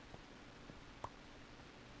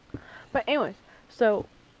 But anyways, so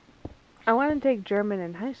I wanted to take German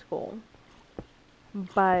in high school,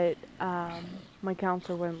 but my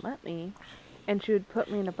counselor wouldn't let me, And she would put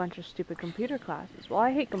me in a bunch of stupid computer classes. Well,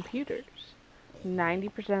 I hate computers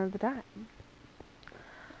 90% of the time.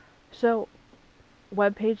 So,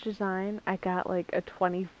 web page design, I got like a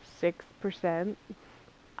 26%.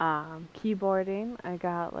 Keyboarding, I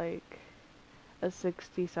got like a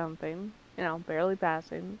 60 something, barely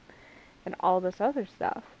passing, and all this other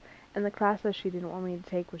stuff. And the classes she didn't want me to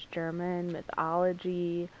take was German,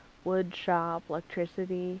 mythology, wood shop,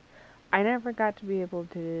 electricity. I never got to be able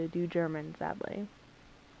to do German, sadly.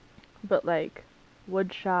 But like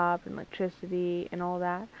wood shop and electricity and all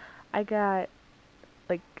that, I got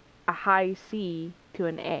like a high C to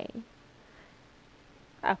an A.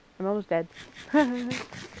 Oh, I'm almost dead.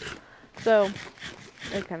 So,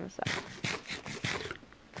 it kind of sucks.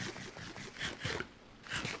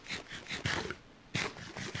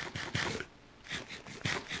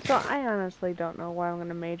 So, I honestly don't know what I'm going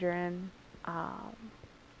to major in.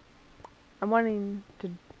 I'm wanting to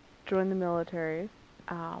join the military.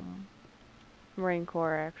 Marine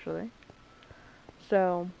Corps, actually.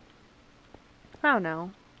 So, I don't know.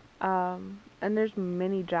 And there's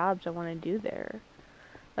many jobs I want to do there.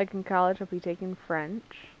 Like in college, I'll be taking French.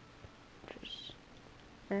 Just,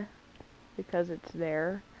 because it's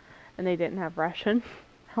there. And they didn't have Russian.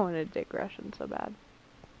 I wanted to take Russian so bad.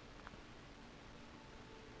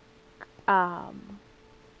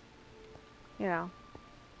 You know.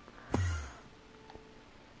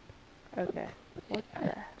 Okay. What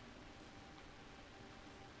the?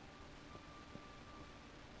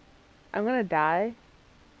 I'm gonna die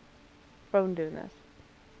from doing this.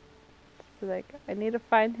 It's like, I need to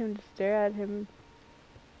find him to stare at him.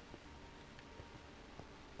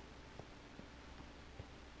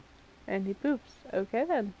 And he poops. Okay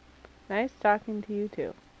then. Nice talking to you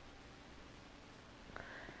too.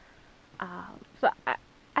 So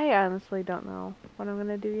I honestly don't know what I'm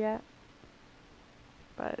gonna do yet.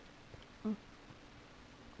 But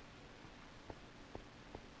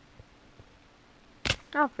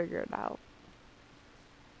I'll figure it out.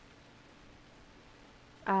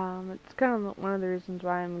 It's kind of one of the reasons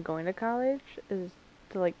why I'm going to college is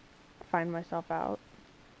to like find myself out.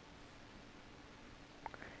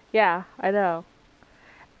 Yeah, I know.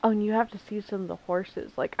 Oh, and you have to see some of the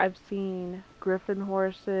horses. Like I've seen griffin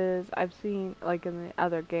horses. I've seen like in the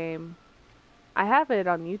other game. I have it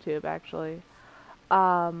on YouTube actually.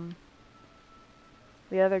 Um,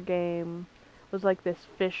 the other game was like this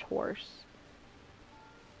fish horse.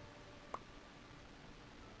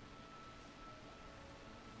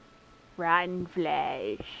 Rotten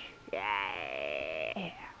flesh.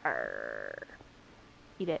 Yeah.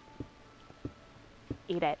 Eat it.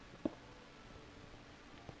 Eat it.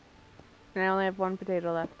 And I only have one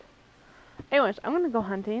potato left. Anyways, I'm gonna go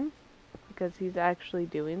hunting because he's actually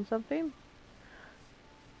doing something.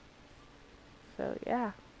 So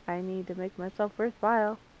yeah, I need to make myself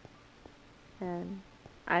worthwhile. And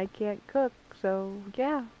I can't cook, so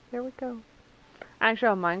yeah, there we go. Actually,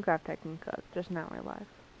 on Minecraft I can cook, just not real life.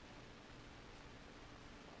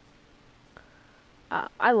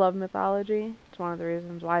 I love mythology. It's one of the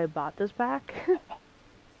reasons why I bought this pack.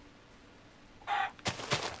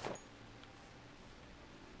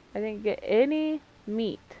 I didn't get any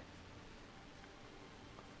meat.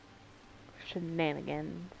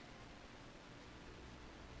 Shenanigans.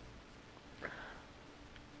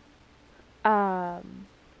 Yeah.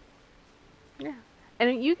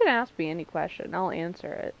 And you can ask me any question. I'll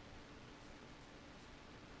answer it.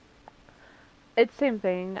 It's same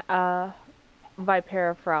thing.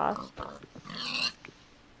 Vipera Frost.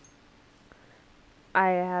 I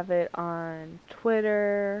have it on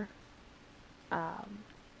Twitter,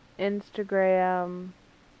 Instagram,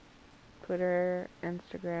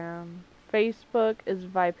 Facebook is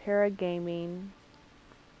Vipera Gaming,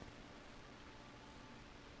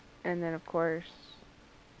 and then of course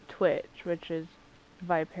Twitch, which is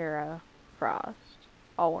Vipera Frost,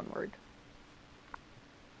 all one word.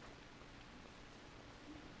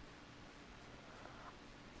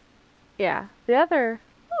 Yeah, the other,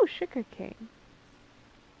 sugar cane.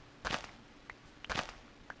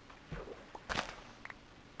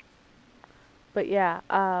 But yeah,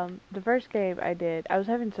 the first game I did, I was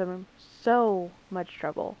having so much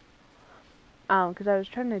trouble. Because I was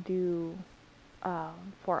trying to do,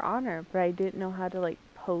 For Honor, but I didn't know how to, like,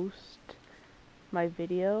 post my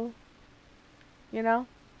video, you know?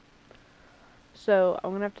 So,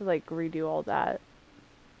 I'm gonna have to, like, redo all that.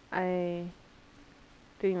 I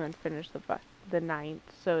didn't even finish the ninth,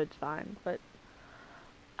 so it's fine, but,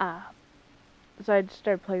 so I just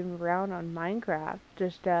started playing around on Minecraft,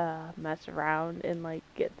 just to mess around and, like,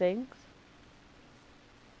 get things.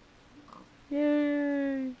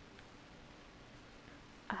 Yay!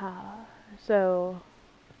 So,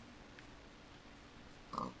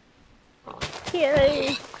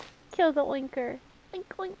 yay! Kill the oinker. Oink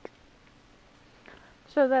oink.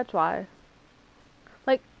 So that's why.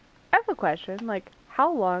 Like, I have a question. Like,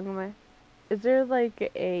 how long am I? Is there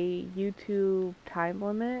like a YouTube time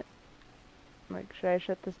limit? Like, should I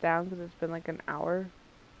shut this down because it's been like an hour?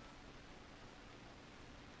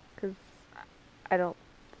 Because I don't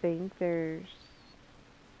think there's.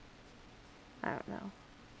 I don't know.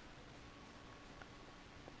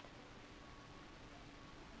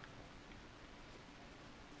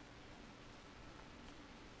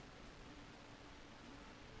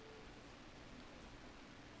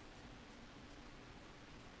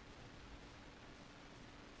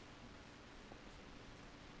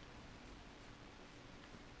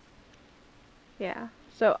 Yeah.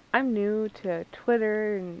 So I'm new to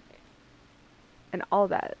Twitter and all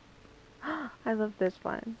that. I love this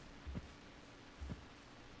one.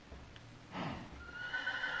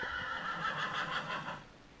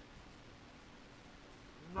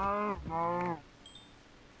 No, no,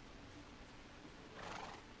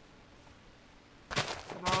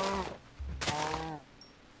 no, no.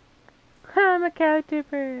 I'm a cow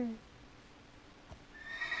tipper.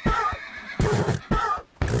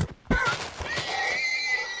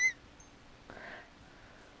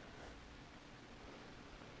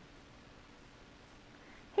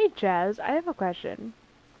 Hey Jazz, I have a question.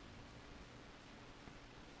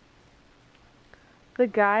 The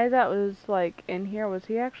guy that was like in here, was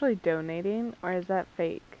he actually donating or is that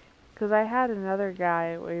fake? Because I had another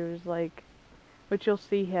guy where he was like, which you'll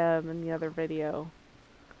see him in the other video.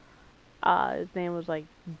 His name was like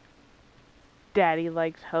Daddy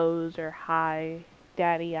Likes Hoes or Hi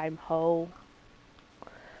Daddy I'm Ho.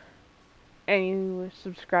 And he was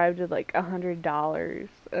subscribed to like $100.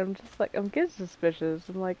 And I'm just like, I'm getting suspicious.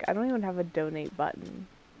 I'm like, I don't even have a donate button.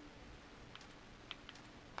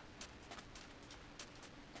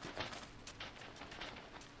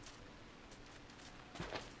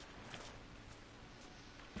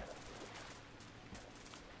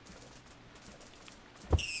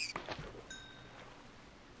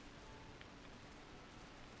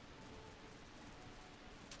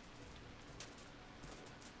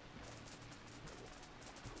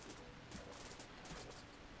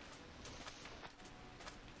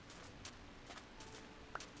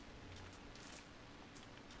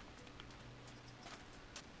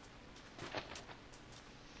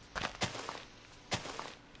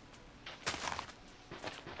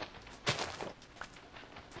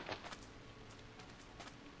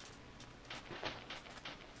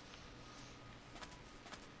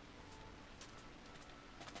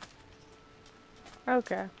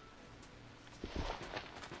 Okay.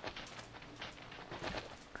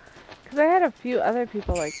 Because I had a few other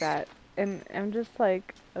people like that. And I'm just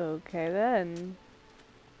like, okay then.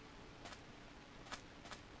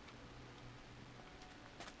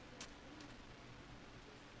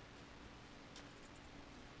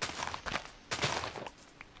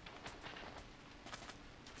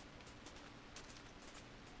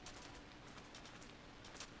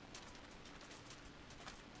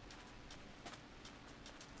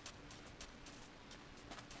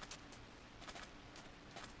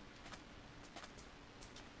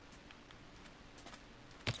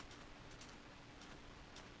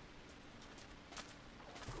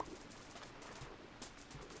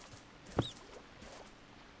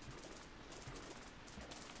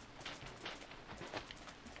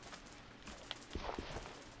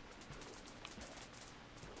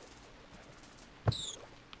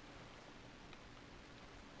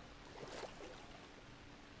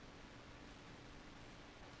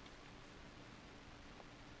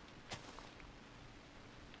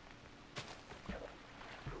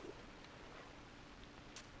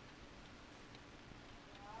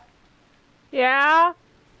 Yeah?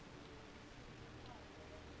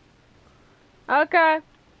 Okay.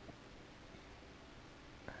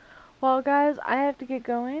 Well, guys, I have to get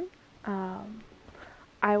going. Um,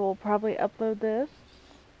 I will probably upload this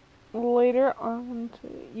later on to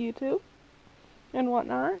YouTube and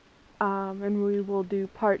whatnot. And we will do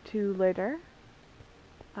part 2 later.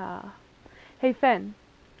 Uh, hey, Finn,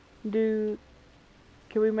 do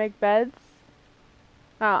can we make beds?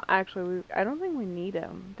 Oh, actually, I don't think we need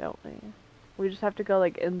them, don't we? We just have to go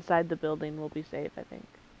like inside the building. We'll be safe, I think.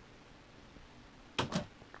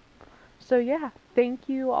 So yeah, thank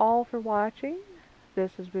you all for watching.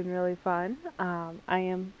 This has been really fun. I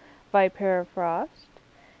am Vipera Frost,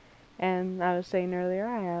 and I was saying earlier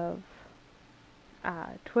I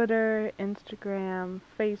have Twitter, Instagram,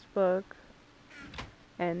 Facebook,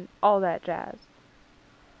 and all that jazz.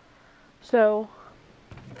 So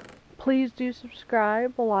please do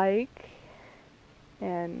subscribe, like,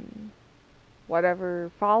 and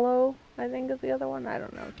whatever, follow, I think is the other one. I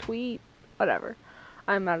don't know. Tweet, whatever.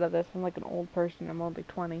 I'm out of this. I'm like an old person. I'm only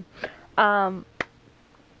 20. Um,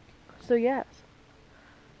 so yes.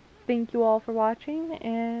 Thank you all for watching,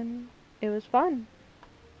 and it was fun.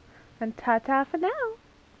 And ta-ta for now.